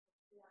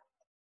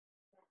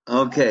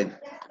Okay,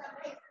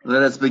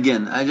 let us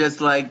begin. I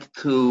just like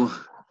to.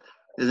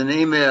 There's an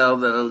email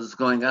that is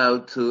going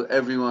out to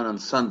everyone on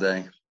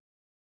Sunday,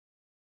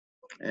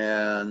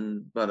 as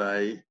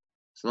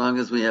long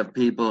as we have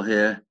people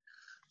here,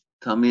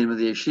 Talmidim of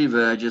the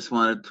Yeshiva, I just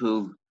wanted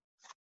to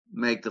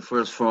make the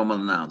first formal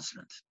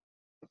announcement.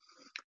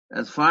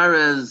 As far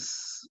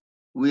as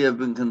we have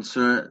been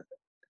concerned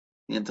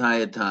the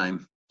entire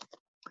time,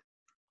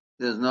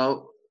 there's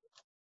no,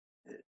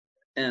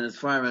 and as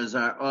far as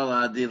all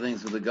our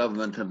dealings with the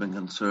government have been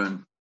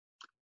concerned,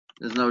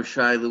 there's no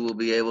Shiloh will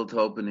be able to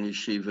open a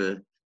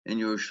yeshiva in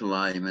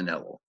Yerushalayim and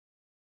Elul.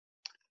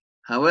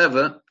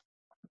 However,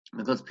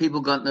 because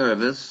people got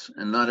nervous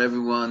and not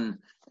everyone,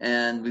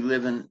 and we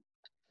live in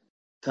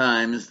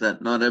times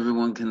that not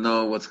everyone can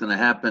know what's going to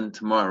happen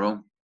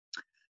tomorrow.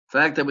 The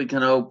fact that we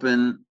can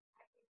open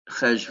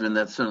Cheshvan,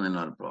 that's certainly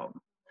not a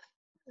problem.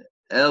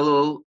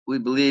 Elul, we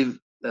believe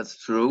that's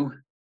true.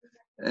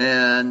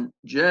 And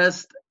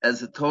just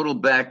as a total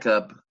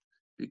backup,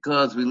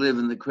 because we live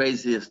in the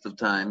craziest of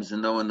times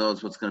and no one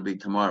knows what's going to be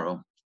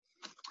tomorrow,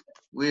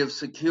 we have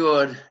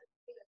secured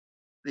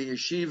the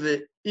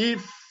yeshiva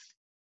if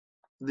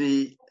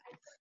the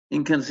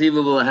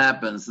inconceivable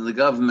happens and the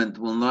government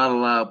will not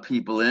allow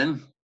people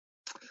in.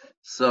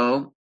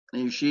 So the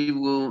yeshiva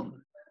will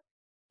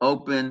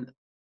open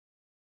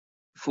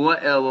for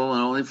Elul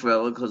and only for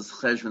Elul because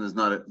Cheshvan is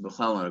not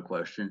a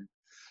question.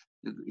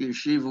 The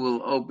yeshiva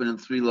will open in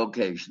 3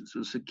 locations.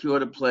 We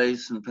secured a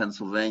place in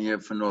Pennsylvania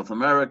for North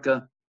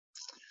America.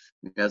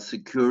 We are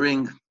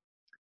securing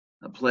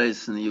a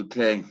place in the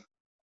UK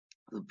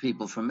for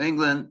people from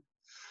England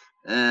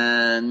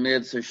and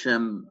Mirz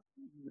Hashem.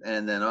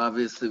 And then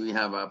obviously we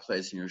have our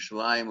place in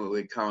Yerushalayim where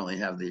we currently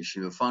have the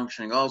yeshiva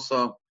functioning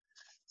also.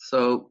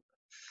 So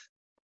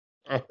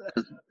as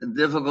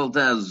difficult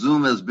as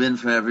Zoom has been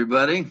for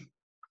everybody,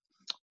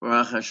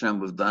 Baruch Hashem,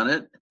 we've done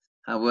it.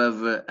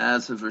 However,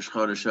 as of Rosh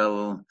Chodesh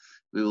Elul,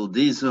 we will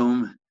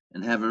de-Zoom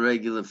and have a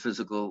regular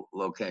physical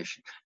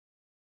location.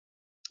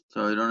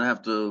 So you don't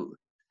have to,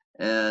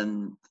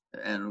 and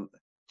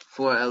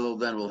for Elul,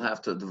 then we'll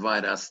have to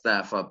divide our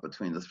staff up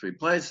between the 3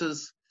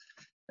 places,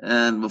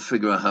 and we'll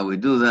figure out how we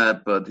do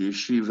that. But the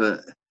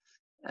yeshiva,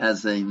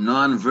 as a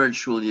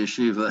non-virtual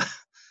yeshiva,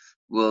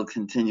 will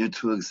continue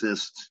to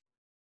exist.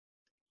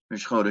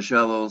 Rosh Chodesh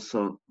Elul,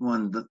 so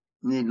one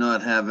need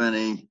not have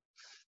any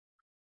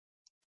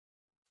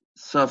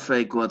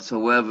suffix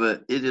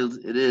whatsoever.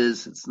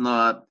 It's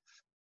not.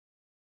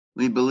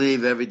 We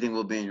believe everything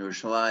will be in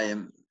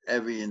Yerushalayim.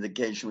 Every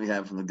indication we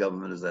have from the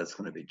government is that's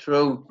going to be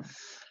true.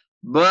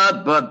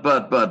 But,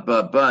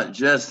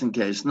 just in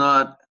case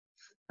not,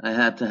 I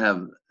had to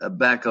have a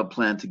backup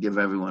plan to give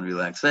everyone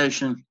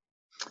relaxation.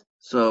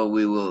 So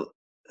we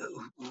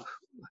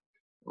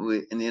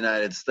in the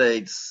United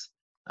States,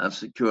 I've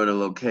secured a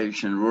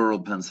location, rural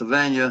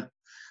Pennsylvania.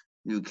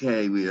 UK,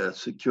 we are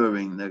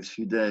securing next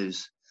few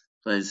days,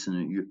 place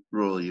in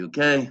rural UK.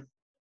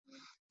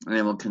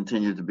 And we'll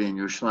continue to be in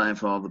Yerushalayim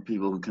for all the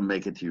people who can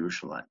make it to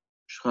Yerushalayim.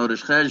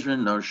 Chodesh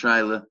Cheshvan, no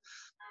Shaila,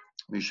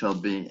 we shall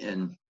be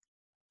in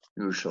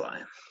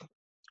Yerushalayim.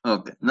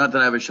 Okay, not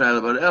that I have a Shaila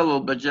about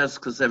Elul, but just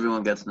because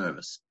everyone gets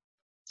nervous.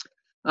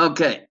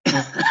 Okay,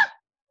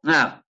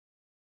 now,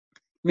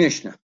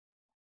 Mishnah.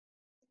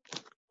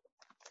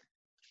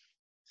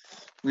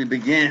 We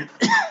begin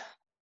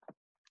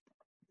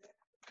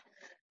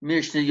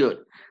Mishnah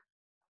Yud.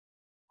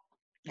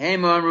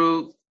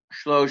 Heimaru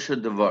Shlosha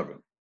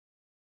Devarim.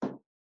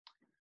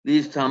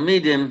 These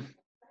Talmidim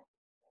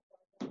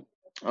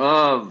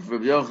of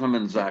Rabbi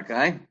Yochanan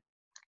Zakkai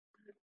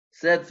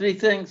said 3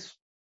 things.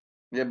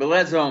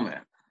 Belez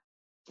Omer.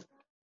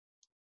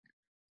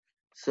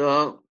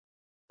 So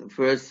the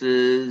first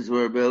is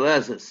where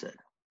Belez said.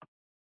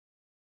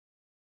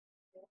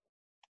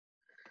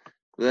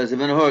 Belez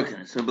ben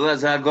Horkin. So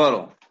Belez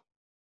HaGodol,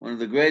 one of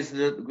the greatest of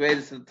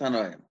the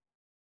Tanoim.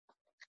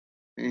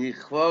 He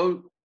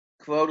quote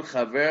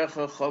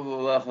Chavercha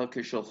Chovulacha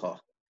Kisholcha.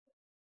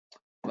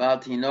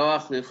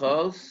 Valtinoach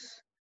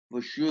Lichos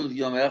V'shuv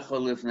Yom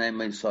Echol Lifnei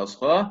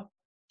Meisoscha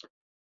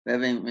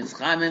V'vim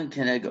Mitzchamim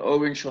Keneg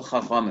Orin Shel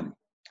Chachamim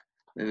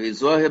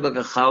V'vizohe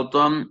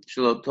B'Gachaltom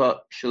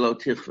Shelo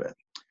Tichve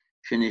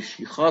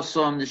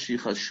Shenishichasom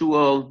Nishichas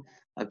Shuol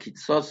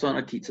Akitzoson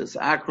Akitzas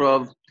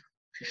Akrov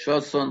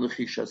Shishoson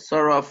L'Chishas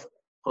Saraf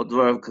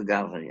Chodvarav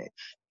Kagal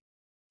Hayesh.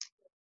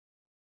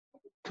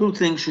 2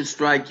 things should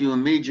strike you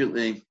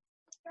immediately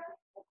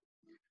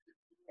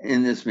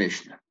in this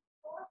Mishnah.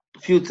 A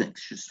few things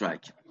should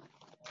strike you.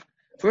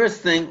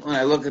 First thing, when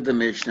I look at the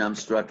Mishnah, I'm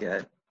struck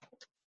at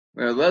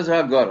where Belez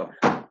HaGodol,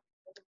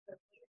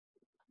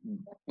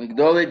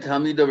 Migdolei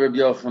Talmidei Rabbi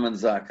Yochanan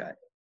Zakkai,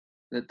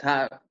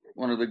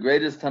 one of the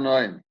greatest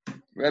Tanoim,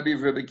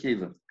 Rabbi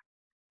Kiva.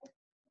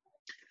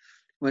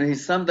 When he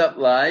summed up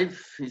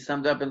life, he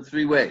summed up in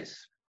 3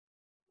 ways.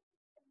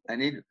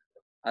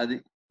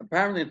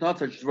 Apparently it's not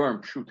such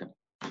dvarim pshutim.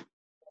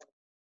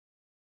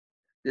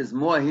 There's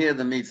more here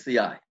than meets the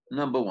eye.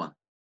 Number 1.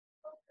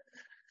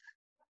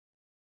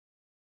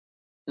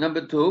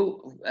 Number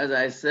two, as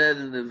I said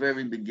in the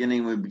very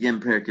beginning, we begin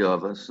Pirkei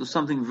Avos. So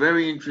something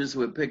very interesting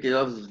where Pirkei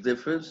Avos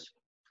differs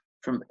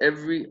from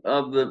every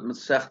other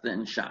Masechta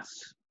in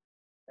Shas.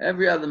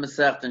 Every other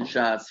Masechta in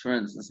Shas, for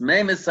instance,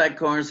 Meimes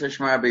Saikorin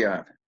Seshmar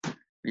B'Yarv,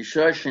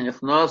 Mishosh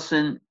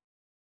Shenichnosin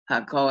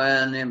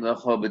HaKohanim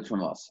L'Cho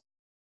B'Trumas.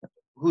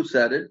 Who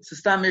said it? It's a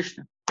Stam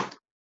Mishnah.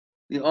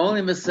 The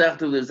only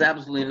Masechta where there's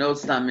absolutely no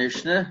Stam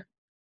Mishnah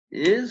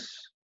is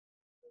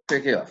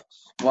Pirkei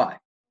Avos. Why?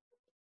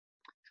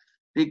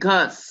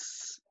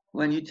 Because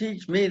when you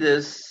teach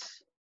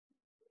Midas,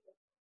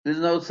 there's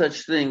no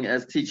such thing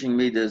as teaching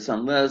Midas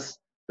unless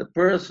the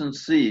person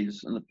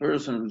sees, and the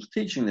person who's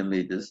teaching the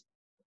Midas,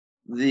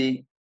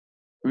 the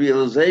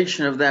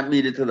realization of that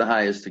Midah to the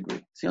highest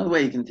degree. It's the only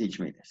way you can teach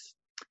Midas.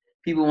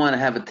 People want to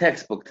have a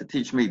textbook to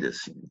teach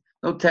Midas.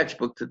 No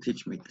textbook to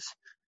teach Midas.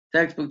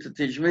 Textbook to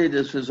teach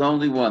Midas is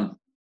only one.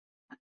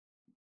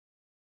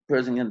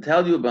 Person can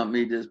tell you about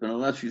Midas, but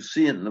unless you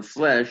see it in the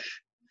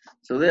flesh.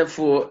 So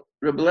therefore,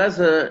 Rebbe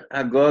Lezer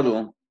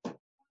HaGodol,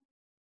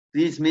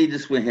 these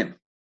Midas were him,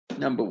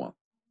 number one.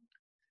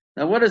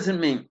 Now what does it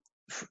mean?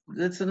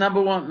 That's the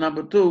number one.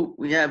 Number two,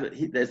 we have,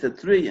 there's a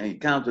three, and you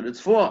counted, it's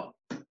four.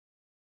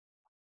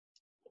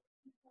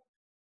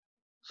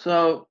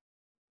 So,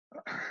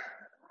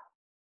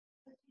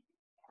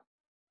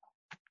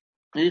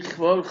 if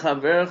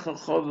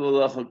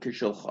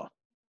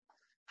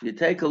you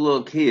take a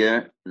look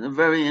here, it's a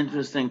very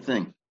interesting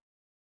thing.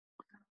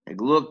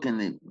 Take a look in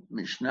the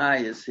Mishnah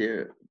is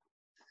here.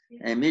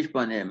 And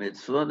Mishpanim,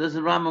 it's there's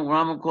a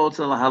Rambam calls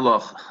it a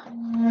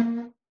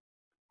halacha.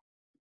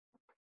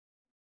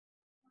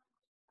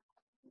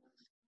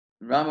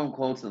 Rambam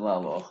calls it a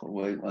halacha.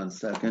 Wait 1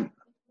 second.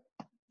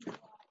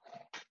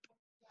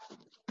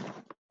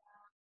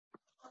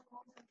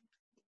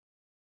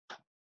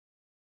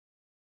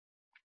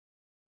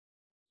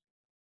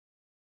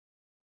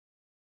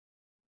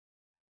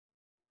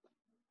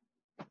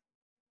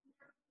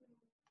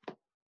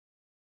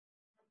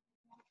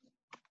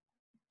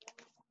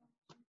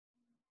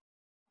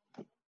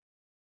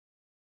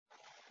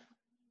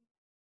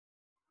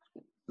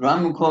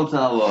 Rambam calls it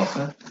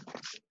halacha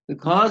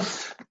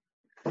because,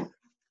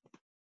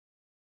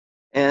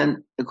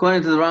 and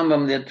according to the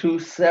Rambam, there are two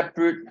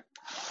separate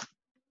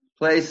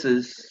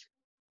places,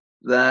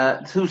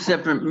 two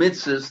separate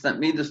mitzvahs that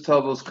Midas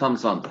Tovos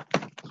comes under.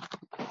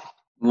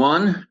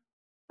 One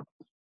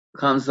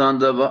comes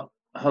under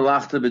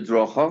halachta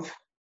b'drochav,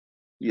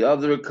 the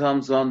other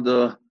comes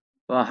under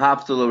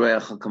v'ahavta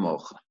l'reacha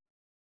kamocha.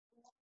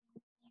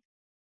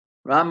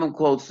 Rambam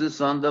quotes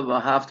this under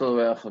v'ahavta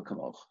l'reacha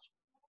kamocha.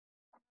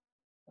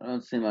 I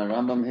don't see my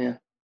Rambam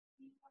here.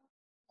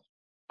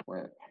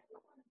 Where?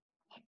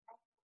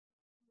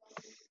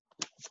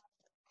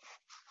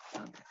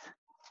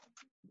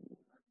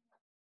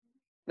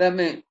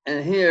 Okay.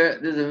 And here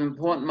there's an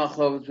important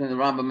machlok between the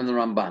Rambam and the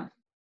Ramban.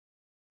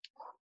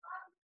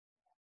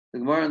 The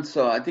Gemara and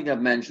so I think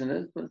I've mentioned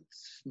it, but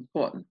it's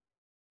important.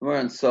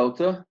 Gemara and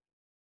Sota,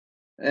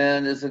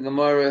 and there's a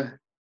Gemara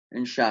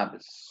in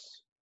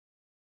Shabbos.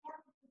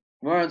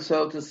 Gemara and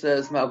Sota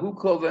says, "Mahu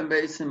koven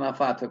beisim,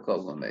 mafata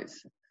koven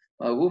beisim.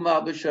 Mahu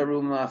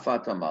malbisharu,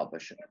 mafata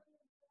malbisharu."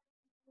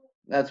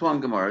 That's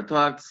one Gemara. It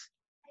talks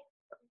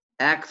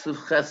acts of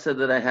chesed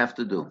that I have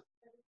to do.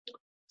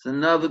 It's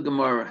another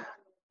Gemara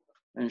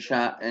in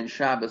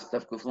Shabbos,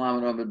 Tafkuf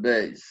Lamed Amud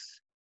Beis.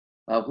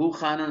 Hu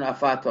chanun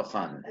afato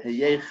chanun,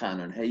 heyei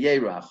chanun, heyei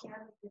rachum.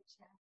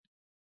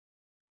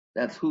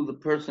 That's who the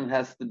person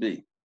has to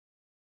be.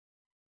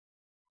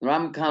 The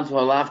Rambam counts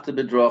halachta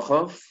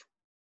b'drochov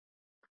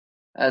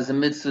as a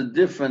mitzvah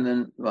different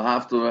than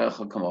v'ahavta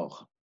l'reacha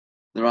kamocha.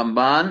 The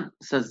Ramban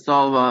says it's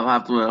all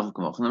v'ahavta l'reacha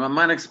kamocha. The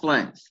Ramban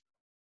explains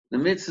the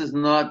mitzvah is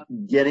not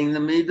getting the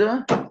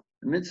midah.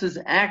 The mitzvah is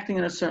acting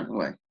in a certain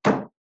way.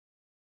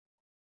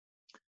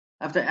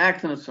 I have to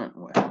act in a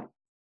certain way.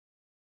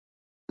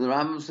 The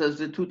Rambam says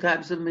there are two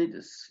types of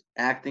midas: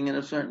 acting in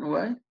a certain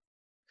way,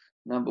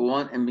 number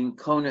one, and being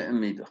kona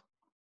and midah.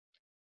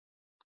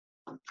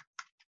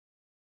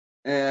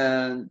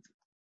 And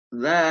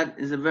that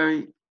is a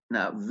very,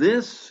 now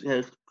this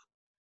kvod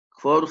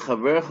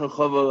chavercha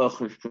chover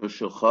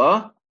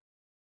l'chushalcha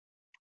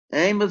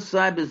ein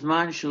b'tzai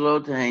b'zman shelo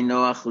tehei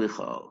noach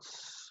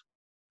lichos.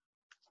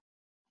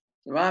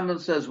 The Rambam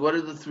says, what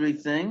are the three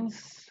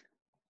things?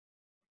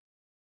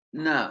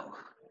 Now,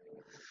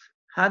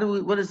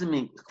 what does it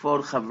mean?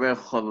 Kvod chavercha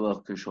chover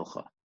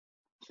l'chushalcha.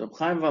 So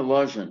Chaim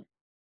Volozhin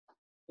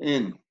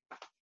in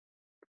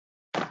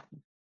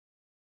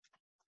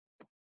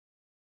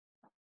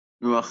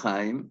Ruach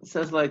Chaim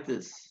says like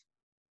this: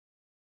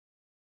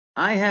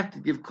 I have to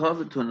give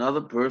cover to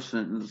another person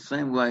in the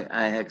same way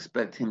I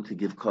expect him to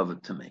give cover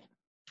to me.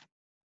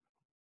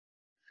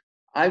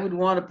 I would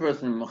want a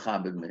person to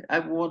mechabed me. I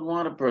would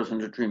want a person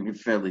to treat me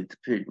fairly, to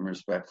treat me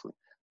respectfully.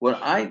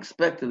 What I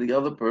expect of the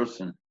other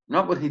person,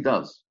 not what he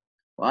does.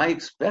 What I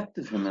expect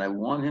of him and I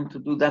want him to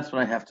do, that's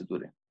what I have to do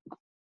to him.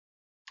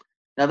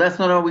 Now that's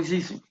not always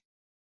easy.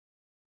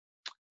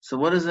 So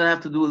what does it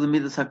have to do with the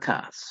Midas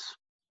HaKas?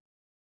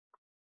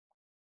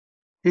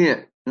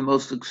 Here, the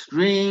most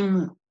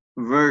extreme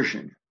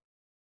version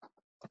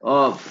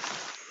of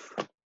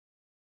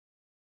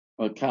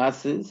what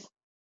Kas is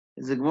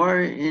the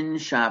Gemara in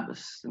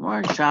Shabbos. The Gemara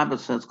in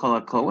Shabbos says,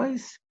 "Kol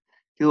hakohes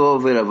hu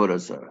over avodah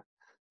zarah.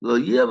 Lo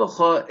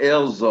yevachah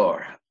el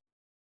zor."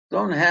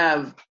 Don't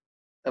have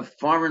a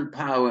foreign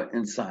power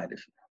inside of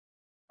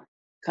you.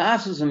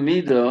 Kas is a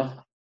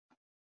midah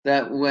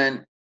that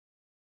when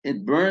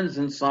it burns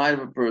inside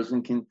of a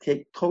person can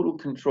take total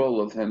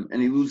control of him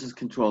and he loses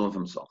control of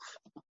himself.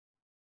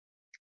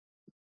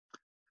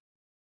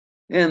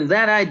 And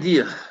that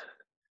idea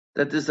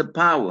that there's a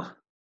power,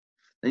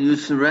 that you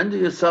surrender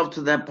yourself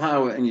to that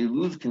power and you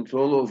lose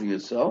control over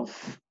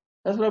yourself,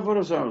 that's what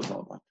Avodah Zarah is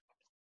all about.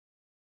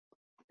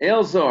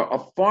 El Zor, a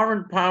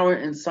foreign power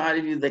inside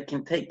of you that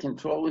can take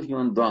control of you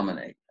and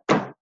dominate.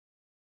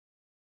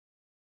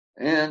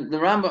 And the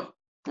Rambam,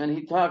 when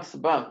he talks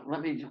about,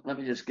 let me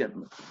just get,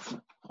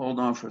 hold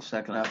on for a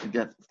second, I have to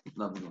get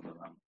nothing of the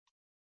Rambam.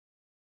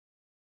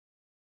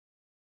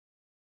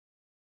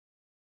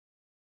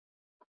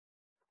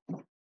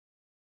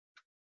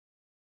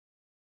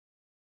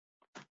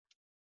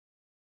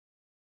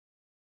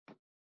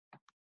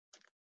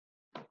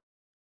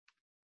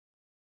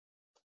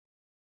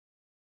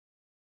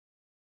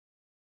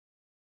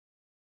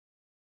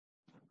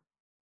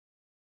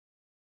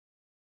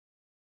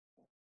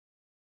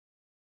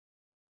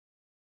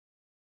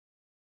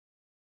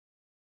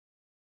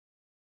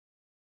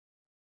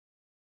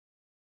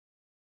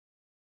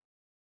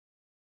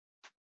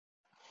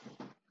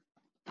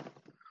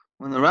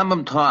 When the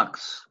Rambam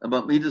talks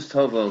about Midas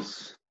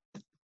Tovos,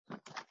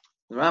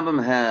 the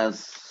Rambam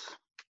has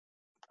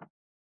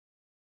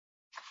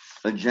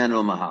a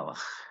general mahalach.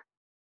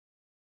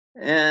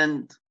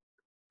 And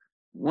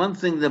one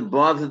thing that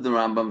bothered the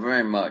Rambam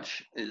very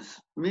much is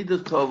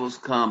Midas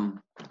Tovos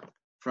come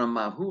from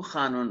Mahu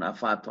Chanun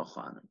Afato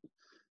Chanun.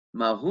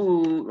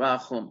 Mahu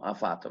Rachum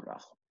Afato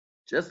Rachum.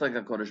 Just like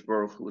HaKadosh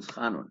Baruch Hu is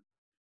Chanun.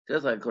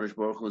 Just like HaKadosh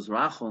Baruch Hu is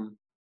Rachum.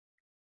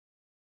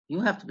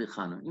 You have to be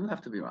Chanun. You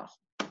have to be Rachum.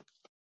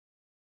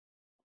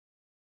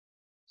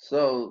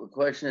 So the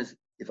question is,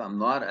 if I'm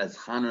not as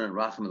Chanun and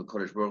Rachum of the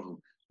Kodesh Baruch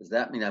Hu, does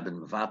that mean I've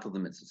been Mevatel the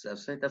Mitzvah?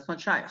 That's not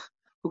Shaykh.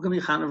 Who can be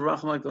Chanun and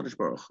Rachum like Kodesh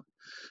Baruch Hu?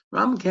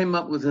 Ram came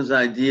up with his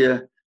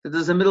idea that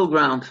there's a middle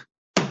ground.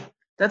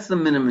 That's the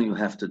minimum you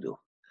have to do.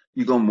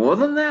 You go more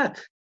than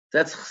that,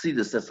 that's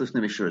Chassidus, that's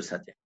Lifnei Mishuras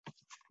Hadin.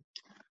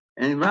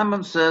 And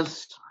Rambam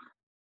says,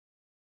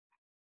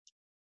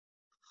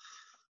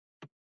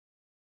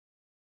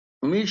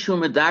 Mishu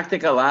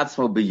medaktik al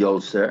atzmo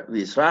biyoser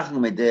v'yisrachim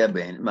medei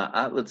ben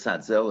ma'at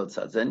l'tzadzel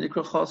l'tzadzel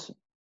nikra chosim.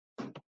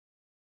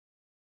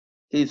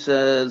 He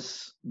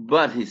says,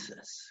 but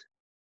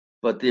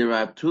there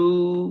are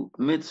two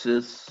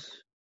mitzvahs,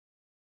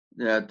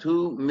 there are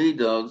two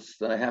midos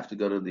that I have to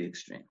go to the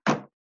extreme.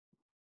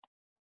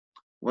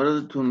 What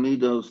are the two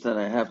midos that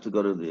I have to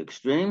go to the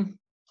extreme?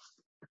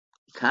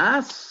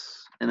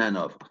 Kas and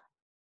Anova.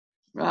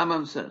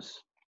 Rambam says,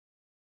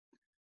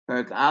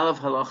 Perak Aleph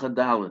Halacha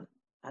Daled,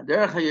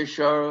 Haderech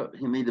HaYeshara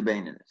Himida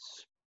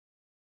Beininus.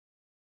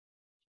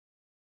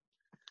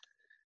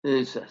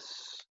 He says,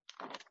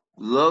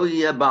 Lo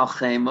yeh Bal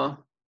Chema,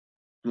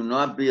 do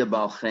not be a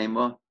Bal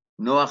Chema,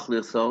 Noach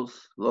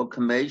Lichos, Lo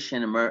Kamesh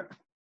and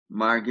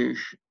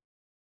Margish,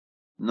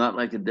 not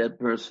like a dead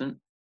person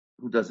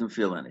who doesn't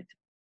feel anything.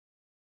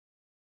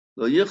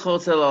 Lo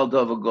yichotz el al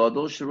davar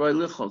gadol shroi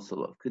lichotz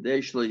elav kedei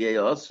shlo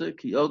yeyase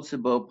ki yotze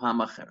bo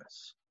pam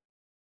acheres.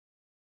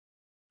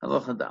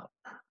 Halacha dal.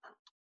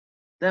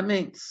 That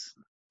means,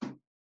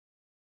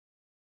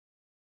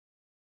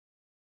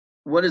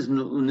 what is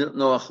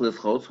Noach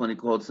lichotz when he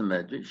quotes the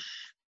Medrash?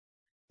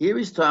 Here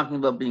he's talking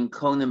about being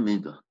kona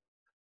midah,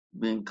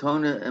 being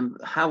kona and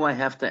how I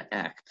have to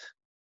act.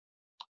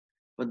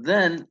 But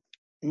then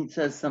he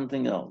says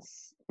something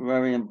else,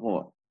 very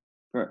important.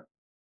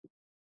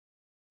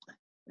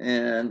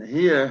 And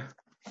here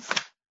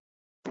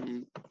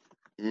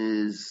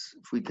is,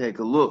 if we take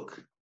a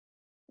look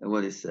at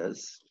what he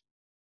says,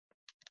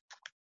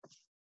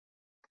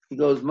 he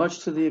goes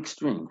much to the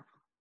extreme.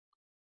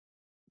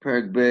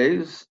 Perek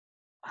Beis,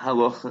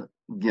 Halacha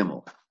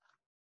Gimel.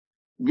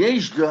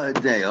 Yesh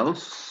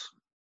deos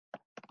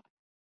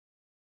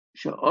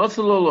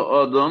she'otzelo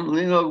la'adam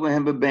linog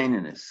mehem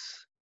b'beininus,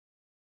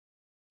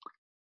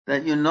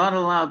 that you're not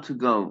allowed to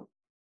go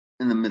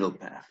in the middle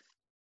path.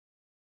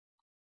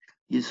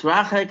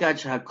 Yisrachek ad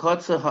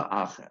shehakotza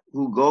ha'acher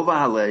hu gova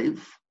halev,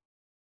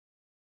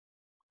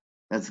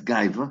 that's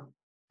gaiva.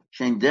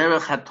 Shein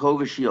derech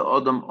hatova sheyeh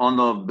adam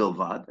onov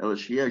bilvad, ela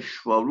sheyeh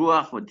shval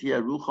ruach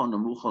v'tiyeh rucha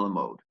nemucha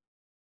lamod.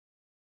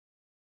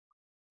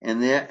 And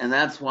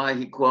that's why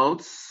he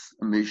quotes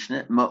a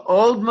Mishnah,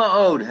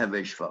 ma'od have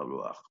shval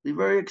ruach. Be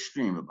very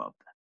extreme about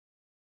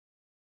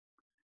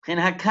that. Chen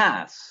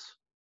hakas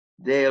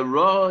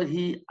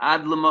de'rohi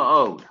ad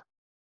lema'od.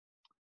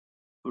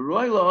 You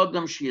have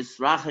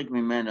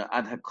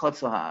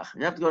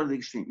to go to the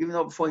extreme, even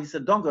though before he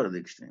said don't go to the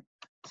extreme.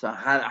 So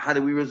how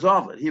do we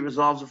resolve it? He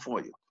resolves it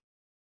for you.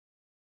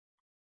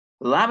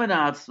 He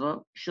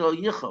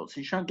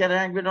shouldn't get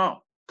angry at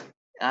all.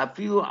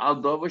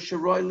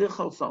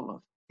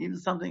 Even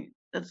something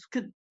that's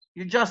good,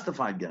 you're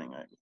justified getting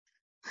angry.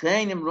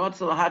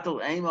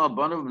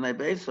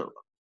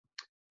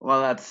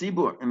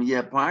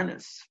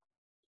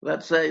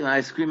 Let's say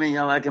I scream and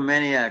yell like a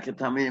maniac at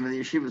Talmidim in the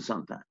yeshiva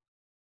sometime.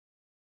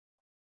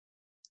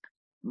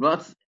 Your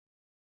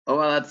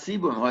parents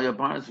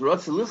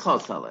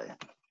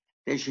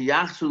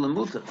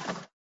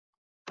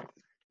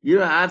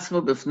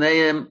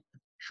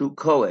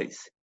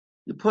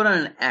you put on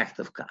an act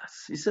of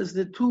kas. He says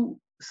they're two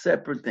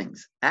separate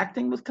things: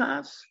 acting with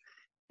kas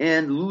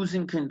and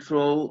losing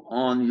control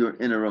on your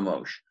inner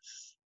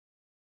emotions.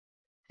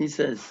 He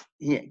says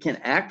he can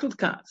act with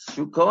kas.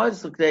 He had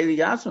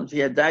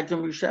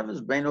daitum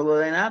yeshevas bein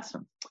ololein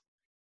atzim.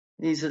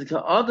 He says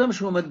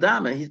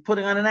he's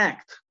putting on an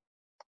act.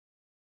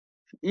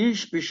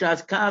 Ish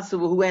b'shas kas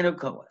v'hu eino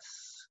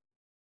koas.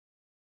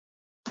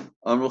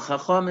 Amru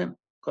chachamim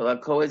kol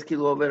hakoas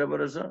kilu over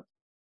abarazah.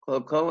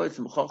 Kol hakoas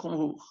m'chacham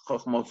hu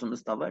chachmosim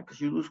mistalek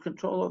because you lose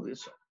control over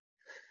yourself.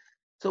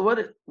 So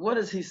what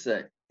does he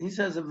say? He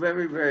says a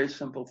very, very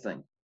simple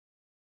thing.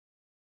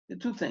 The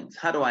two things.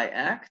 How do I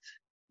act?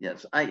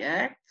 Yes, I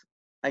act.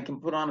 I can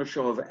put on a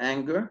show of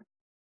anger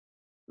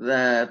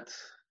that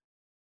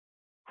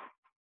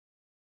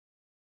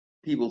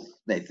people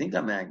may think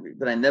I'm angry,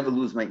 but I never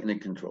lose my inner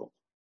control.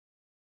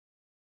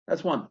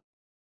 That's one.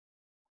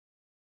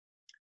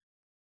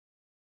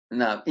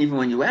 Now, even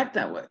when you act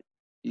that way,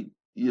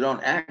 you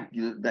don't act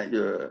that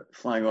you're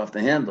flying off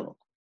the handle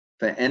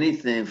for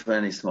anything, for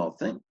any small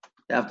thing.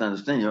 You have to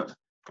understand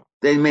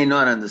they may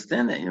not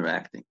understand that you're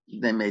acting.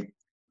 They may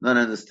not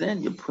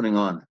understand you're putting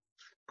on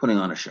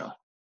a show.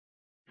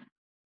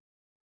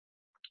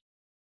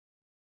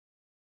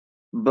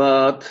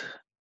 But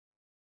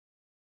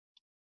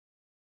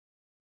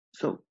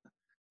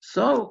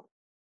so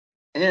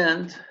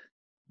and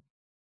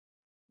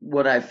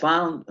what I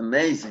found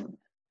amazing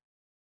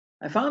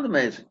is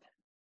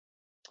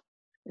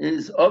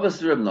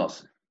Avos Reb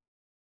Nosson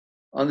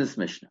on this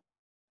Mishnah.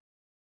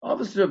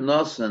 Avos Reb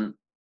Nosson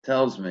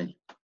tells me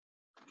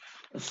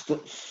a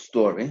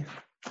story,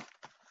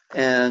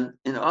 and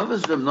in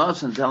Avos Reb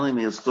Nosson telling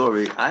me a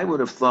story, I would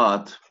have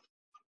thought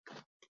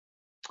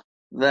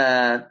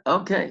that,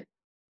 okay,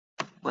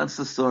 what's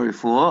the story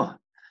for?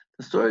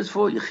 The story is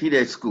for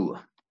Yechidei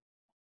Skula.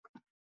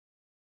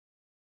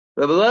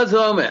 Rabbi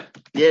Elazar Omer,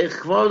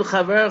 Yechvod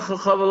Chavercha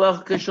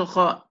Chavalach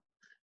Keshelcha,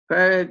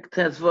 Perek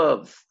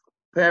Tetzvav,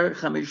 Perek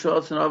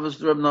Chamishos, and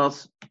Avos Reb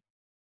Nosson.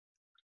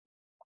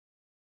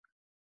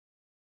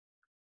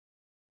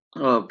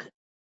 Okay.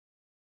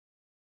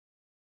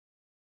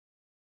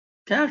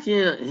 Kach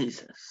here, he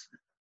says,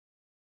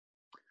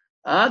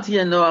 Ad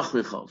Yenoach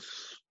Lichos,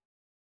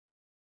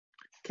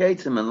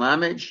 Ketzim and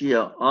Lamed,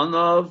 Shia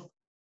Onov,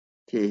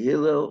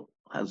 Kehilel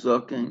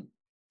Hazokin.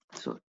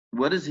 So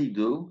what does he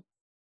do?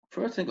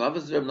 First thing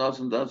Avos Reb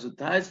Nosson does, it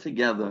ties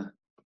together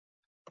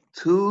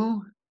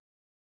two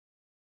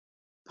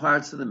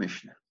parts of the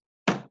Mishnah.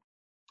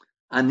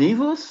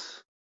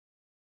 Anivus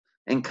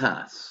and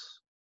Kas.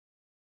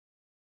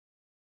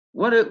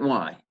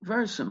 Why?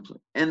 Very simply.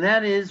 And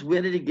that is,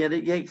 where did he get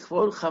it?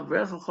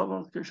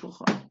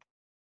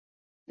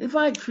 If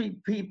I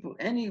treat people,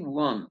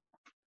 anyone,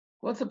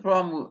 what's the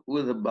problem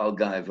with a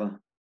Balgaiva?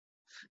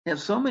 He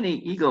has so many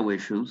ego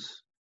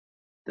issues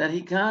that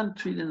he can't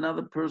treat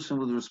another person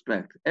with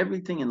respect.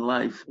 Everything in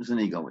life is an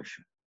ego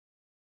issue.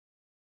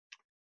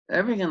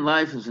 Everything in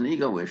life is an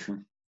ego issue.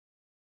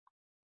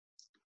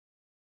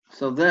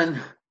 So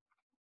then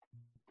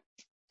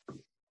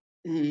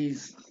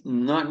he's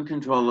not in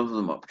control of the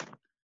emotion.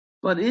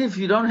 But if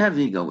you don't have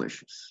ego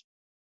issues,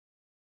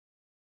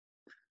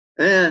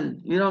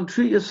 and you don't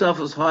treat yourself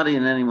as haughty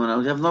in anyone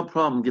else, you have no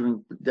problem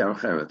giving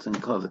derech eretz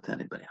and kavod to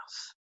anybody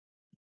else.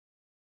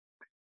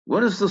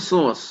 What is the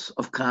source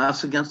of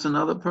kas against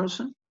another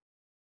person?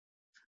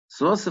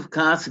 Source of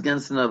kas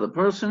against another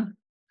person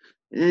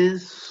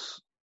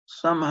is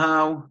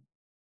somehow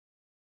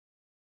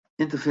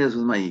interferes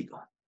with my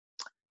ego.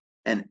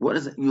 And what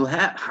is it?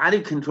 How do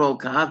you control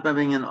kas? By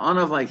being an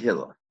honor like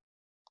Hillel.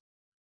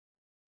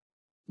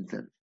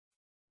 It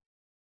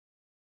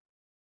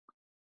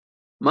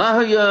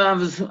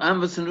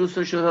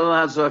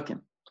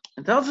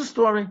tells a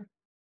story.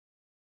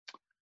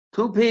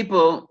 Two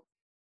people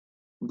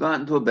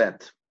got into a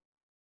bet.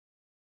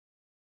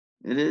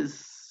 It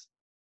is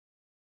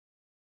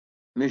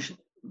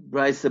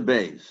Bryce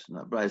Bays,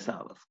 not Bryce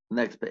Aleph.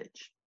 Next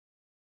page.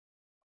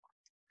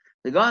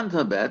 They got into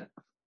a bet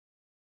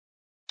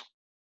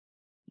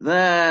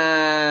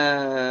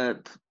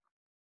that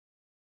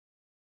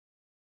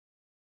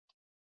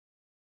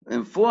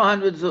in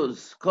 400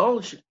 zuz,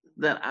 coach,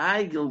 that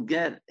I will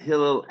get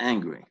Hillel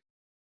angry.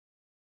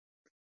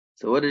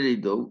 So what did he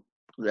do?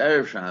 The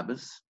Erev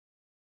Shabbos.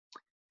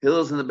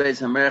 Hillel's in the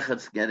base of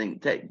Merchatz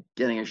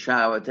getting a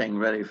shower, taking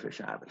ready for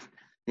Shabbos.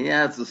 He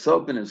has the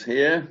soap in his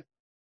hair,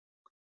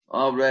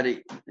 all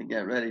ready to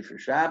get ready for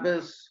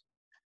Shabbos.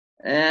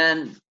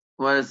 And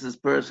where does this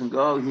person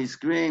go? He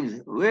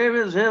screams, "Where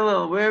is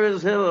Hillel? Where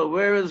is Hillel?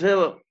 Where is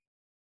Hillel?"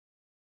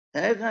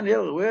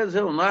 Hillel, where's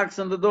Hillel? Knocks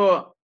on the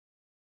door.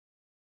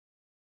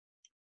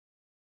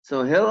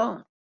 So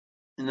Hillel,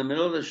 in the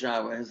middle of the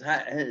shower, his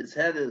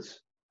head is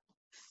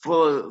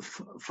full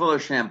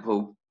of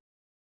shampoo.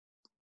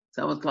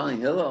 Someone's calling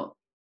Hillel.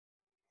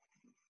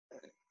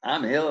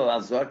 I'm Hillel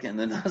Azok, and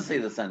then I'll say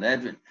the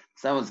Sanhedrin.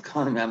 Someone's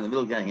calling me. I'm in the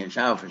middle of getting a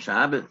shower for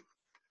Shabbat.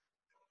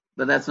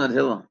 But that's not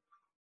Hillel.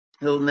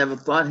 Hillel never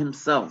thought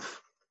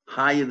himself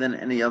higher than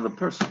any other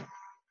person.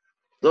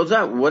 Those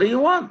are, what do you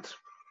want?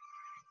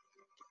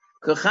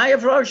 He says, he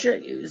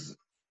says,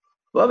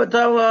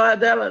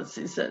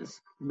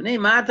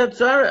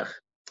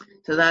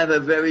 I have a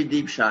very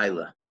deep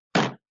shaila.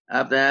 I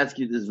have to ask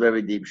you this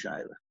very deep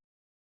shaila.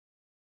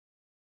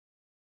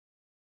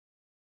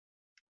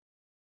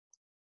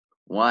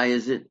 Why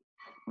is it?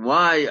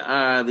 Why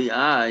are the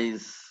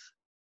eyes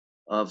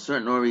of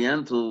certain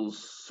Orientals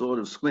sort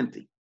of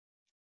squinty?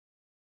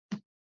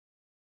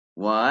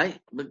 Why?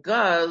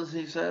 Because,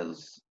 he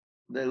says,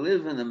 they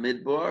live in the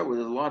midbar with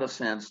a lot of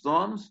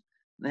sandstorms.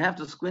 They have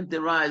to squint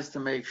their eyes to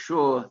make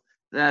sure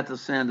that the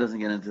sand doesn't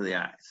get into the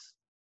eyes.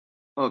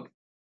 Okay.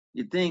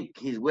 You think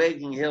he's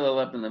waking Hillel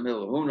up in the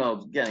middle? Who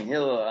knows? Getting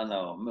Hillel in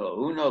the middle?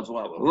 Who knows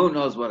what? Who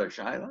knows what a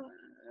shaila?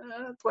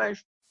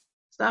 Question.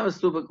 It's not a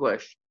stupid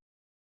question.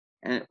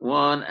 And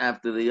one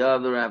after the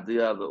other after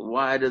the other.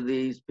 Why do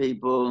these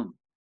people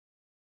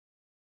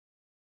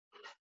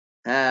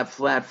have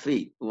flat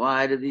feet?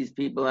 Why do these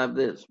people have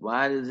this?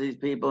 Why do these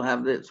people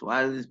have this?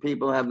 Why do these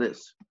people have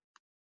this?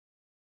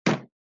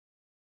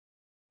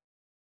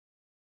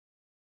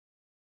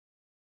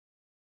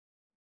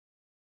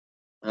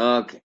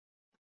 Okay.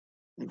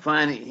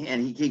 Finally,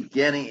 and he keeps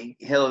getting,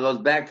 Hillel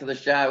goes back to the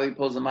shower, he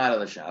pulls him out of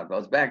the shower.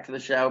 Goes back to the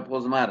shower,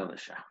 pulls him out of the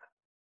shower.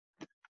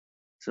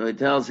 So he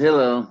tells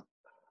Hillel,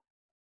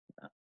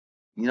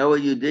 you know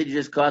what you did? You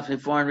just cost me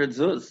 400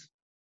 zuz.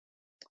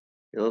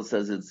 Hillel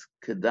says it's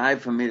kedai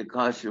for me to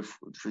cost you,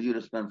 for you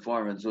to spend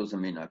 400 zuz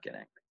and me not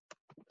getting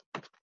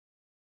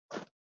angry.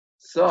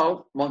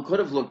 So one could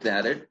have looked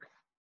at it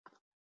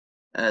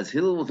as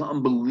Hillel was an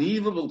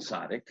unbelievable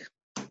tzaddik,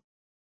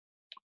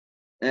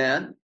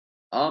 and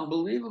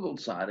unbelievable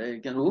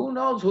tzaddik, and who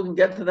knows who can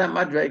get to that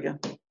madrega.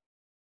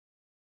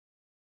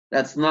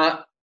 That's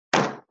not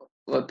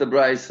what the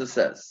Brisa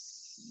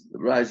says. The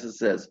Brisa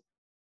says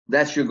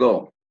that's your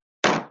goal.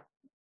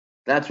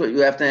 That's what you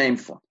have to aim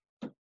for.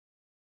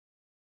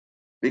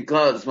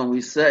 Because when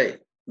we say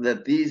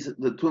that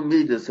the two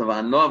midas of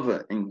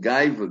Anova and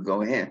Gaiva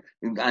go hand,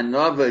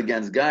 Anova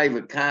against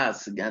Gaiva,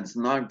 Kas against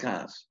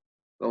non-Kas,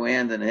 go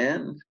hand in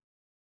hand,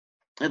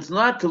 it's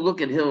not to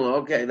look at Hillel,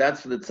 okay,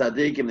 that's for the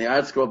tzaddikim, the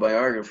art scroll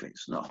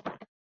biographies. No.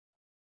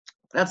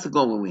 That's the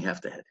goal where we have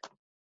to head.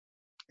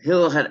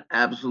 Hillel had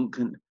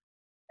absolute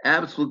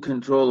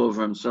control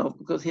over himself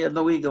because he had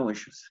no ego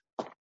issues.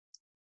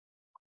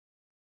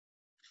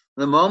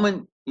 The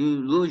moment you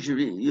lose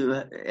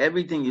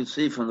everything you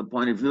see from the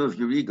point of view of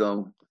your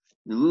ego,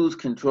 you lose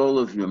control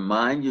of your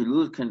mind, you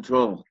lose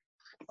control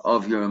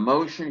of your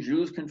emotions, you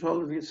lose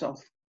control of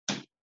yourself.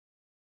 And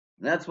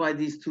that's why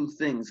these two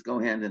things go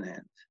hand in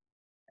hand.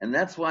 And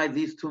that's why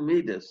these two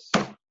midas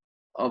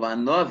of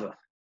Anova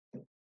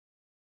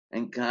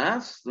and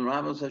Kas, the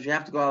Rambam says you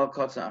have to go al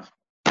kotzach.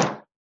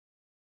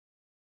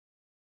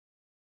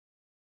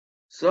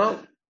 So,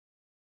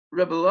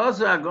 Rebbe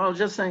Lozer Agol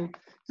just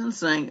isn't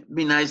saying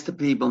be nice to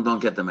people and don't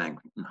get them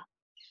angry. No.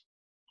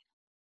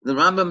 The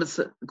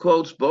Rambam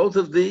quotes both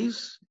of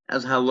these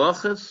as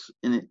halachas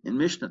in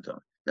Mishnah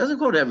Torah. He doesn't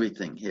quote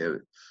everything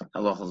here,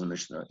 halachas in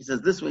Mishnah Torah. He says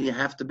this is what you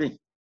have to be.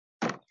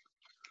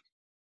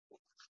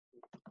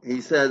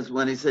 He says,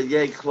 when he said,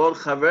 Yeh kvod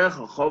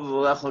chaverecha chov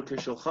v'lecha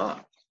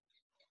k'shelcha.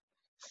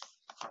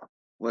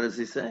 What does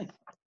he say?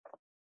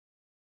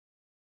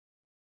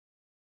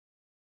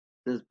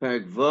 This is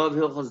Perek Vav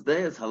Hilchos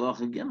Deis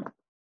Halacha Gimel.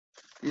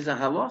 These are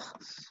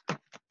halachas.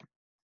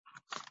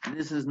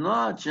 This is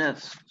not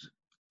just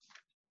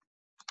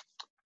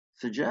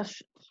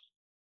suggestions.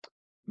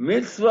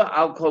 Mitzvah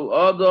al kol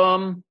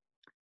adam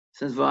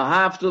says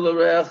v'haftu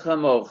l'recha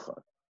mocha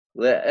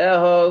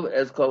le'ehov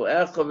es kol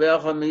echa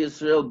v'echa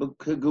miYisrael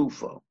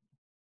b'kegufo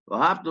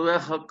v'haftu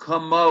l'recha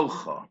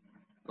kamocha,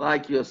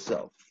 like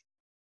yourself.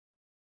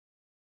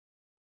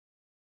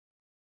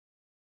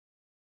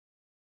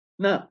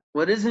 Now,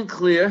 what isn't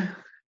clear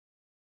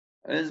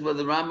is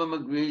whether the Rambam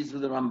agrees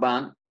with the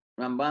Ramban.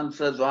 Ramban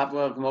says v'haftu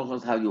l'recha kamocha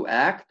is how you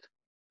act.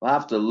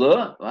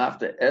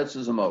 V'haftu es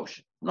is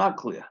emotion. Not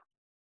clear.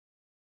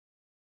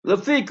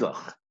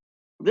 Lefikach.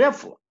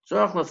 Therefore,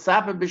 tzorach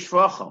l'saper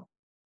b'shvacham.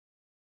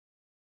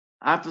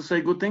 I have to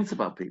say good things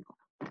about people.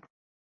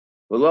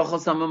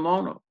 V'lochas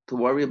hamamono, to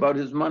worry about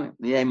his money.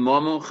 V'yei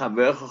momo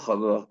chavercha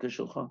chavercha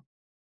k'shelcha.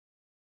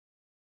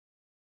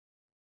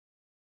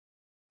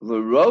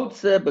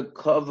 V'rotze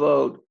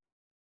b'kavod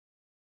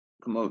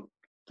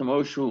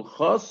k'moshu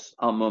chos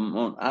al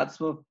mamon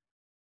atzmo.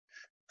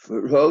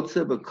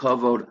 V'rotze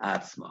b'kavod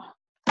atzmo.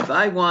 If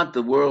I want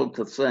the world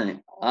to say,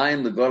 I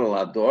am the Gadol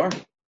Hador,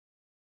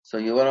 so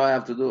what do I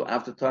have to do? I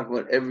have to talk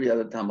about every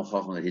other Talmid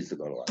Chacham that he's the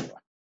Gadol Hador.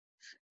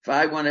 If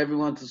I want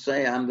everyone to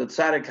say, I'm the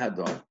Tzaddik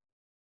Hador,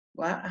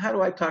 Well, how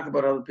do I talk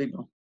about other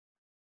people?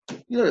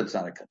 You know,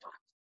 tzaddik.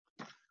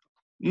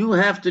 You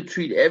have to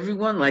treat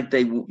everyone like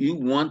you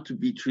want to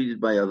be treated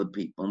by other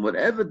people. And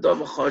whatever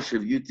davar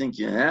choshev you think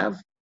you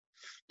have,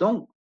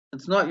 don't.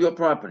 It's not your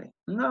property.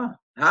 No.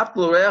 You have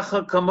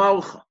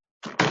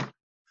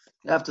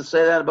to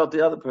say that about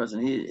the other person.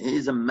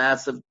 He's a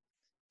massive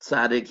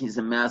tzaddik. He's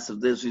a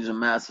massive this. He's a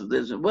massive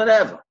this.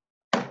 Whatever.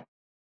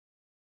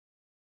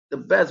 The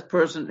best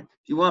person. If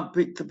you want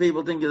people to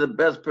think you're the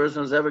best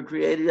person who's ever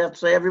created, you have to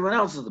say everyone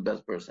else is the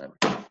best person ever.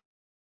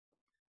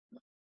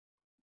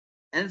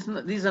 And it's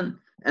not,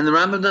 and the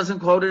Rambam doesn't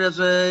quote it as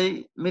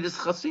a midas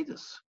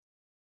chasidus.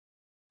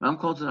 Rambam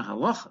quotes it a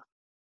halacha.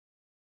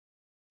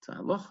 It's a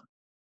halacha.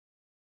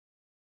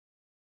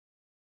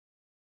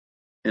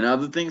 In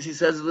other things, he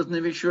says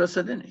lifnei v'shura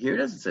sadin. Here it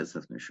doesn't say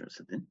lifnei v'shura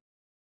sadin.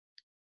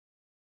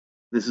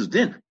 This is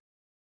din.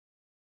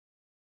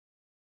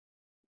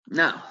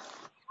 Now,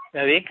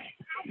 Ravi?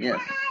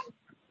 yes,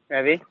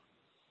 Ravi?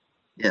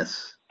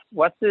 yes.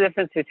 What's the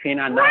difference between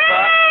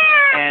anava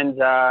and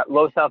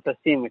low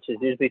self-esteem, which is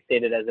usually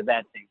stated as a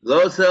bad thing?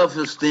 Low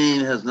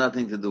self-esteem has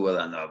nothing to do with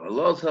anava.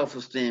 Low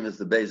self-esteem is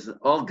the basis.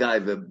 All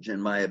gaiva, in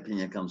my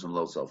opinion, comes from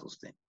low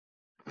self-esteem.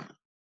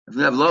 If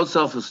you have low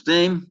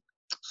self-esteem,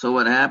 so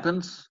what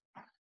happens?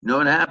 You know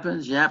what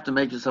happens? You have to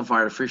make yourself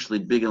artificially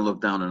big and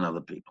look down on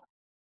other people.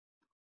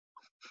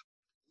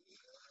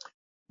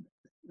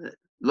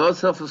 Low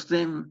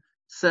self-esteem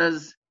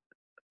says,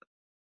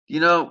 you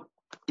know,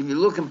 if you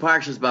look in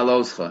Parshas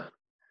Baloscha,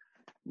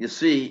 you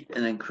see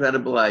an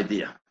incredible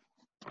idea.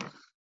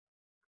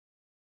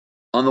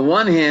 On the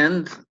one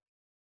hand,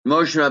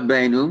 Moshe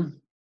Rabbeinu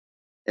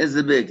is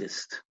the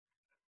biggest.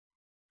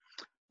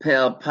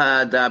 Pel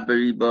Pa Da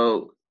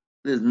Beribo.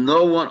 There's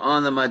no one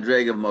on the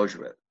madreg of Moshe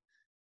Rabbeinu.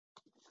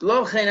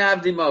 Lo Chen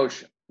Avdi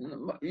Moshe.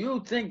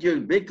 You think you're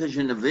big because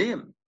you're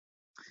Nevi'im.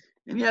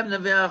 If you have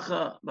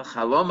Nevi'acha,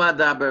 B'chalom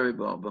Ada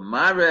Beribo,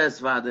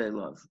 B'mares V'adei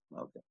Lov.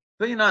 Okay.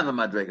 But you're not on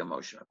the madreg of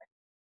Moshe Rabbeinu.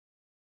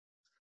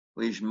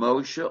 Which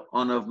Moshe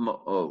on of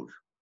Ma'od.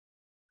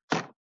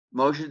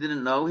 Moshe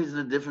didn't know he's in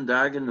a different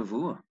darg in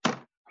Nevuah.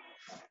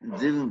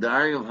 Different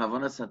darg of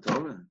Havana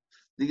Satorah.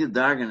 Different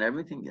darg in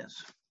everything,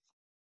 yes.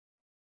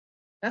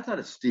 That's not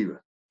a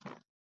stira.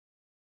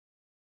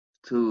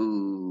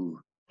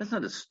 That's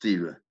not a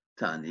stira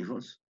to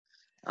anivos.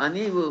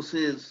 Anivos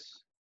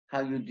is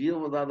how you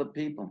deal with other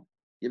people,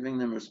 giving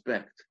them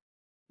respect,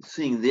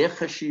 seeing their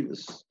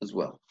chashivas as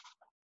well.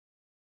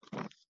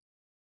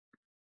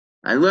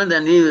 I learned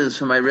anivos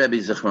from my Rebbe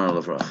Zechron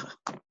Levracha.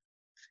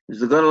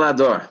 He's the Gadol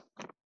Ador.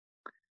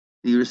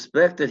 The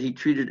respect that he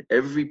treated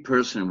every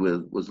person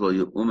with was lo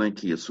yu'umen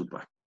ki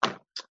yasupar.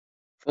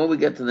 Before we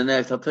get to the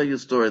next, I'll tell you a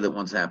story that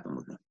once happened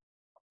with him.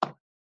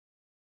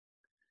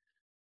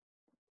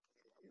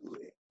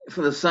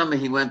 For the summer,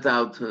 he went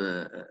out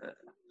to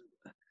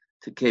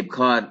Cape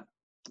Cod,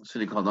 a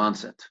city called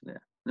Onset.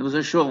 There was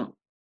a shul,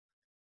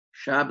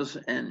 Shabbos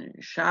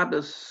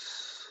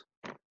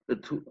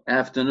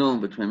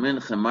afternoon between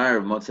Mincha and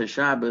Ma'ariv, Motzei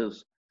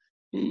Shabbos.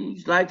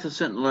 He liked to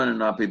sit and learn and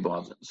not be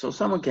bothered. So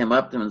someone came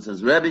up to him and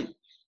says, Rebbe,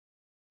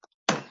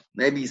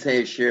 maybe you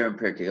say a share in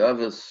Pirkei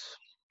Avos.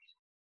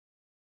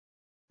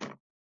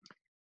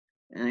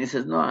 And he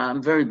says, no,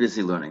 I'm very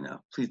busy learning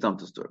now. Please don't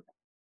disturb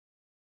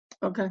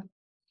me. Okay.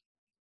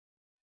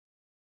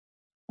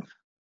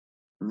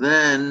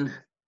 Then,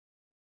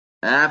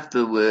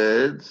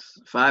 afterwards,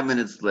 5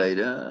 minutes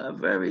later, a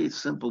very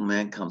simple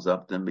man comes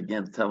up to him and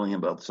begins telling him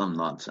about some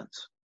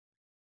nonsense.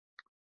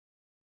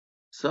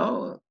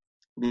 So,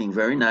 being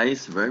very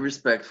nice, very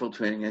respectful,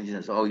 training him, he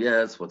says, oh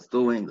yes, what's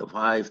doing, the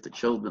wife, the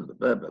children,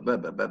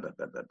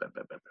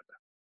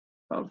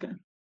 Okay.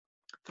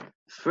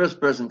 This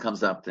first person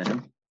comes up to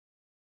him,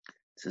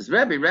 says,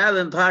 Rebbe, rather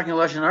than talking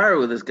Lashon Hara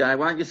with this guy,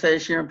 why don't you say a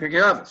shir in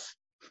Pirkei Avos?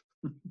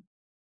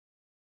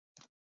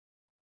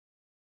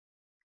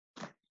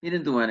 He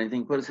didn't do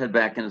anything, put his head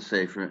back in the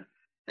sefer,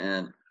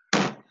 and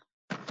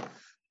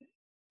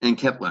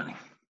kept learning.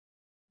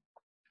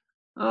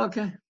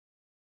 Okay.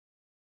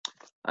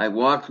 I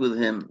walked with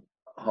him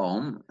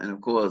home, and of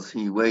course,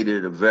 he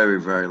waited a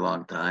very, very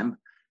long time.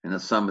 In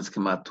the summer, it's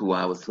come out 2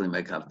 hours till he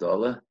make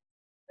Havdalah.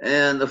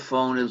 And the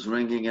phone is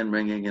ringing and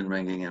ringing and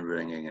ringing and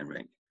ringing and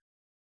ringing.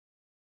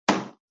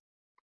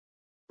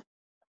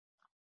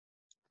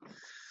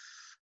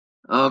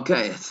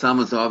 Okay,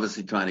 someone's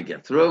obviously trying to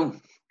get through.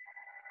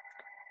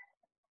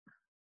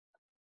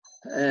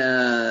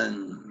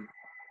 And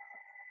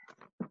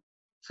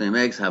so he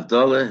makes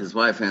Havdalah. His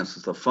wife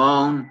answers the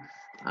phone.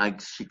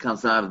 She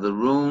comes out of the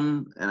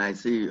room, and I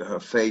see her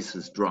face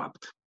is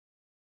dropped.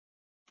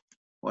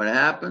 What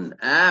happened?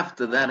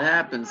 After that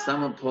happened,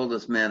 someone pulled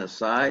this man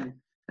aside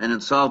and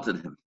insulted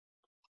him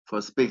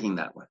for speaking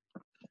that way.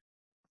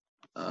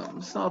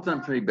 Insulted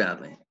him pretty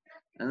badly.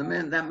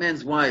 And that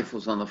man's wife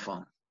was on the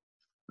phone.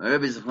 My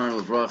Rebbe's a friend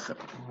of Rocha.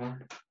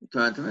 He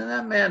turned to me.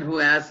 That man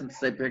who asked him to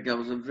say Pirkei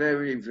was a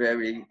very,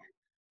 very,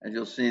 as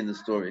you'll see in the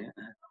story,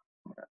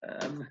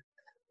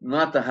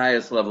 not the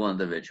highest level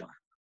individual.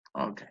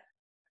 Okay.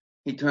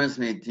 He turns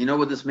to me, do you know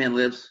where this man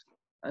lives?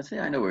 I say,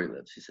 I know where he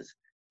lives. He says,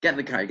 Get in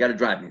the car. You got to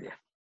drive me there.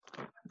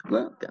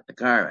 Well, get in the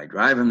car. I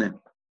drive him there.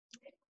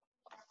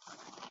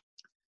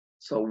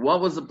 So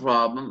what was the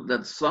problem?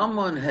 That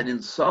someone had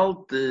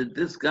insulted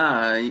this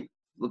guy,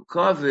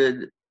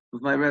 Lukovid,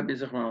 with my Rebbe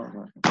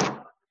Zechron.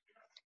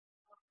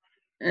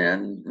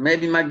 And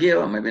maybe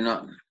Magil, maybe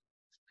not.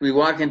 We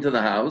walk into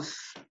the house.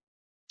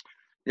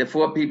 There are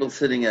 4 people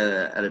sitting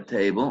at a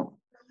table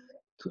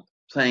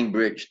playing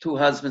bridge. 2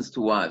 husbands,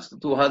 2 wives. The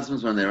 2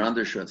 husbands were in their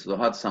undershirts. It was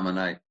a hot summer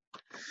night.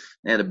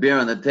 They had a beer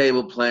on the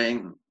table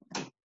playing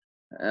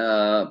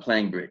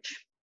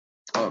bridge.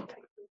 Okay.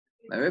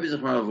 My Rebbe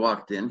Zechron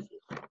walked in,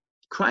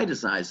 cried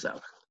his eyes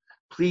out.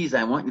 Please,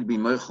 I want you to be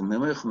Merchel.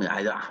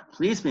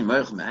 Please be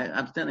Merchel.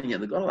 I'm standing here.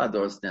 The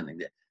Gadol is standing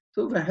there.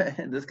 So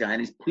this guy,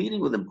 and he's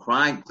pleading with him,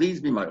 crying, please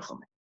be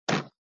Merchel.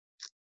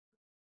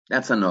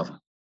 That's enough.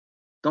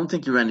 Don't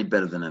think you're any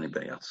better than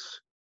anybody else.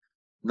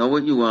 Know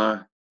what you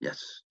are.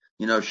 Yes.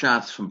 You know,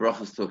 shots from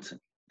Brachas Tutzin.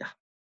 Yeah.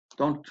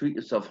 Don't treat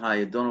yourself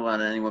higher. Don't allow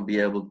anyone be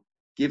able to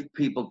give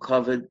people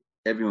covered.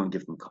 Everyone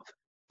give them covered.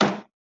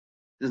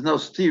 There's no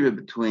stira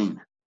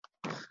between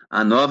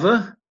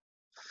anova,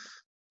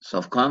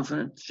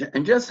 self-confidence,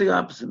 and just the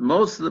opposite.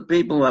 Most of the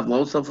people who have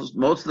low self-esteem,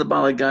 most of the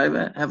Baalei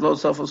Gaiva have low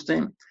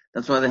self-esteem.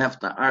 That's why they have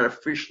to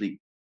artificially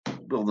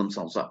build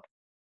themselves up.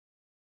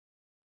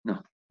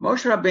 No.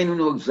 Moshe Rabbeinu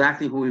knew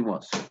exactly who he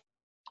was.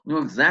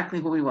 Lo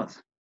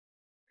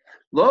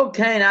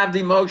kain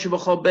avdi Moshe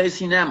b'chol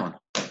beis yinemon.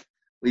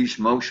 Lish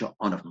Moshe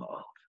onav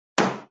ma'od.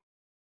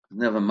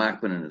 Never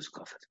makban in his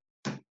kofet.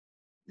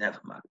 Never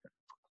makban.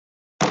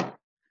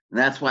 And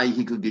that's why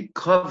he could get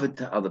covered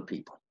to other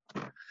people.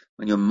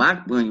 When you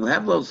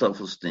have low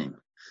self-esteem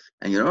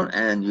and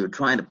you're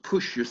trying to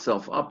push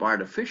yourself up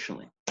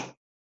artificially,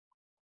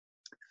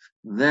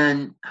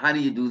 then how do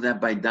you do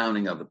that? By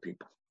downing other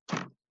people.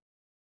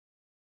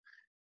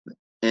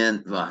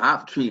 And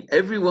treat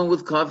everyone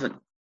with kavod.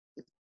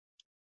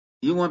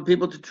 You want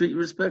people to treat you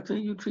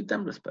respectfully, you treat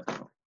them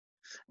respectfully.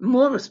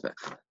 More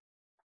respectfully.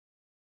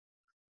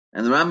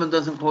 And the Rambam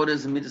doesn't quote it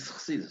as a midas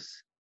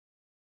chassidus.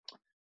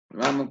 The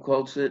Rambam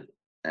quotes it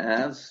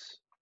as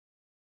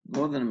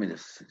more than a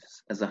midas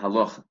chassidus, as a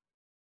halacha.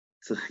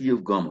 It's a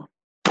chiyuv gomer.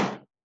 The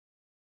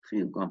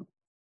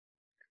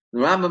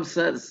Rambam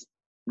says,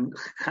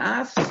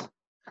 kas, the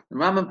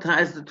Rambam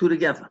ties the 2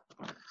 together.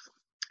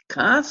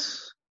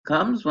 Kas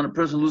comes when a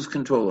person loses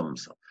control of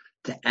himself.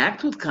 To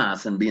act with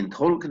kas and be in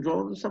total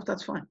control of yourself,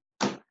 that's fine.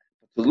 But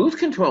to lose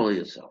control of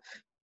yourself,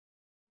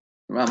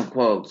 the Rambam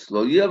quotes,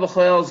 Lo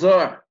yevachayel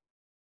zor.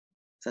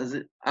 Says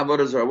it,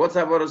 avodah zor. What's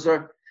avodah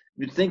zor?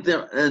 You think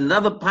that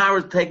another power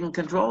is taking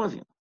control of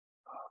you.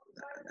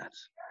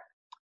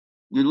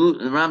 The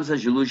Rambam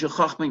says you lose your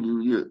chokhmah,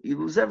 you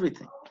lose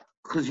everything.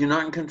 Because you're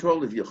not in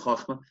control of your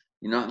chokhmah,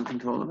 you're not in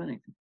control of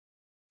anything.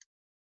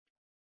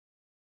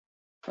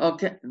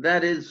 Okay,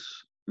 that is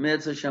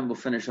Me'etz Hashem. We'll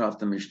finish off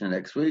the Mishnah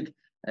next week.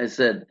 I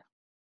said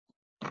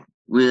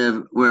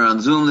we're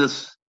on Zoom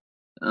this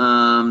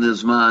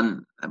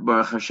man,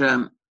 Baruch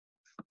Hashem.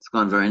 It's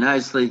gone very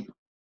nicely.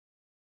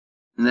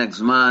 Next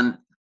man,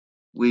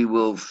 we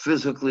will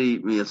physically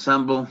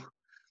reassemble.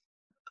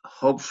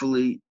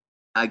 Hopefully,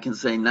 I can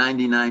say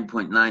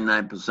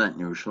 99.99% in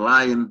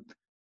Yerushalayim.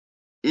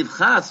 If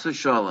chas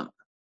v'shalom,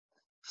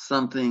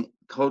 something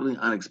totally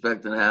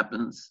unexpected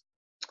happens,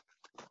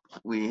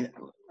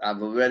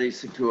 I've already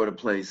secured a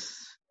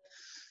place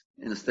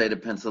in the state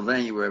of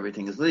Pennsylvania where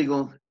everything is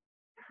legal.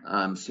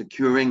 I'm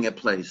securing a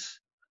place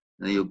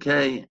in the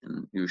UK,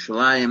 in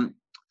Yerushalayim.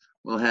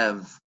 We'll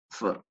have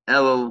for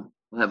Elul,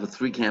 we'll have a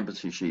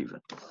 3-campus yeshiva.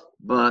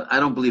 But I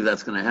don't believe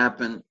that's going to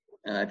happen.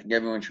 And I think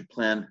everyone should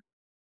plan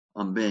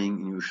on being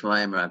in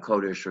Yerushalayim or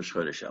HaKodesh or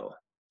Chodesh Elul.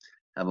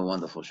 Have a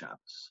wonderful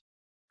Shabbos.